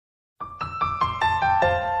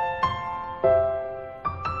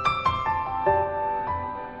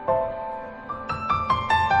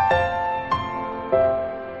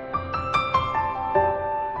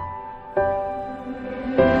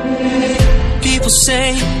people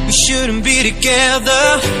say we shouldn't be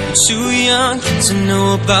together. We're too young to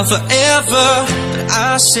know about forever. But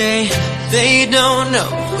I say they don't know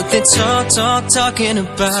what they're talking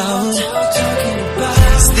about.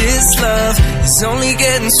 'Cause this love is only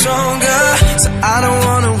getting stronger, so I don't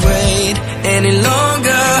wanna wait any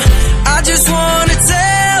longer. I just wanna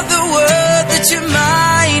tell the world that you're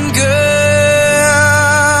mine, girl.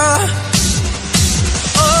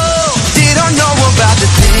 Oh, they don't know about the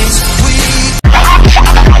things we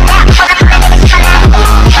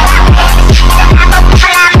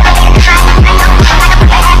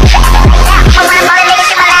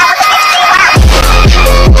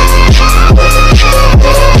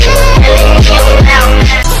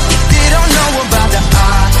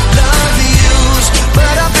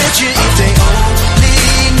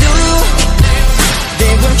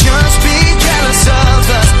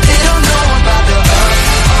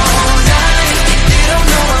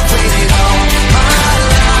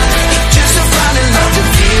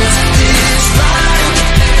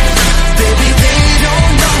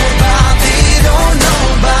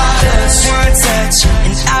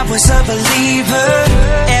was a believer.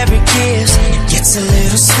 Every kiss gets a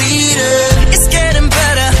little sweeter. It's getting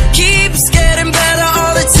better, keeps getting better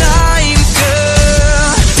all the time,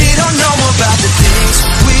 girl. They don't know about the things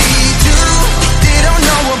we do. They don't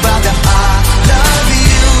know about the I love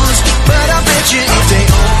yous. But I bet you if they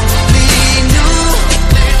only knew,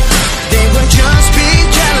 they would just be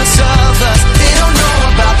jealous of us. They don't know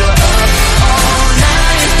about the up all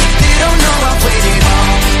night. They don't know I've waited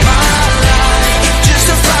all my life just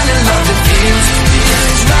to find a love that feels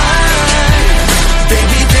is right.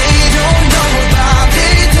 Baby, they don't know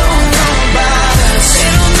about us. They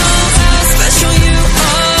don't know how special you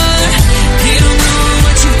are. They don't know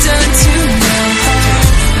what you've done to my heart.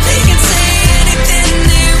 They can say anything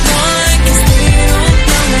they want, 'cause they don't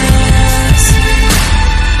know us.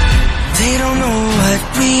 They don't know what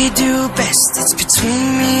we do best. It's between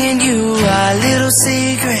me and you, our little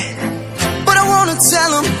secret. But I wanna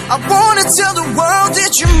tell them, I wanna tell the world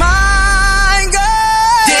that you're mine,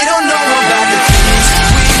 girl. They don't know about the things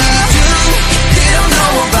we do. They don't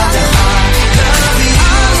know about the I love you.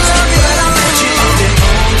 But I bet you if they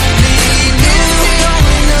only knew,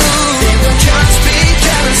 they would just be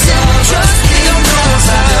jealous of us. They don't know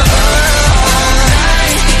about the all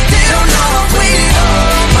night. They don't know I've waited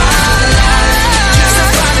all my life just to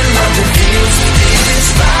find a love that feels is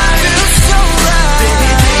right. Feels so right.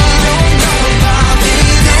 Baby, they don't know about me.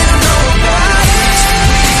 They don't know about us.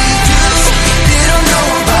 We do. They don't know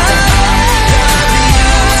about the I love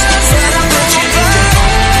yous. But I bet you if they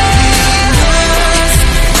only knew,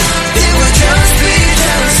 they would just be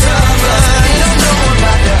jealous of us. They don't know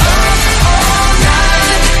about the up all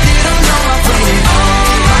night. They don't know I've waited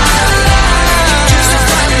all my life just to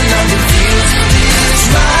find a love that feels is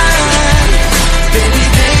right. Baby,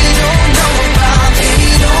 they don't know about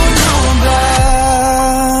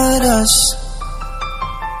us.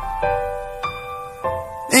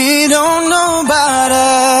 They don't know about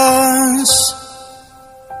us.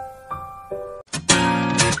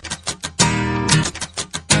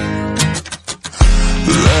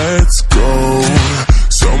 Let's go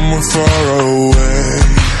somewhere far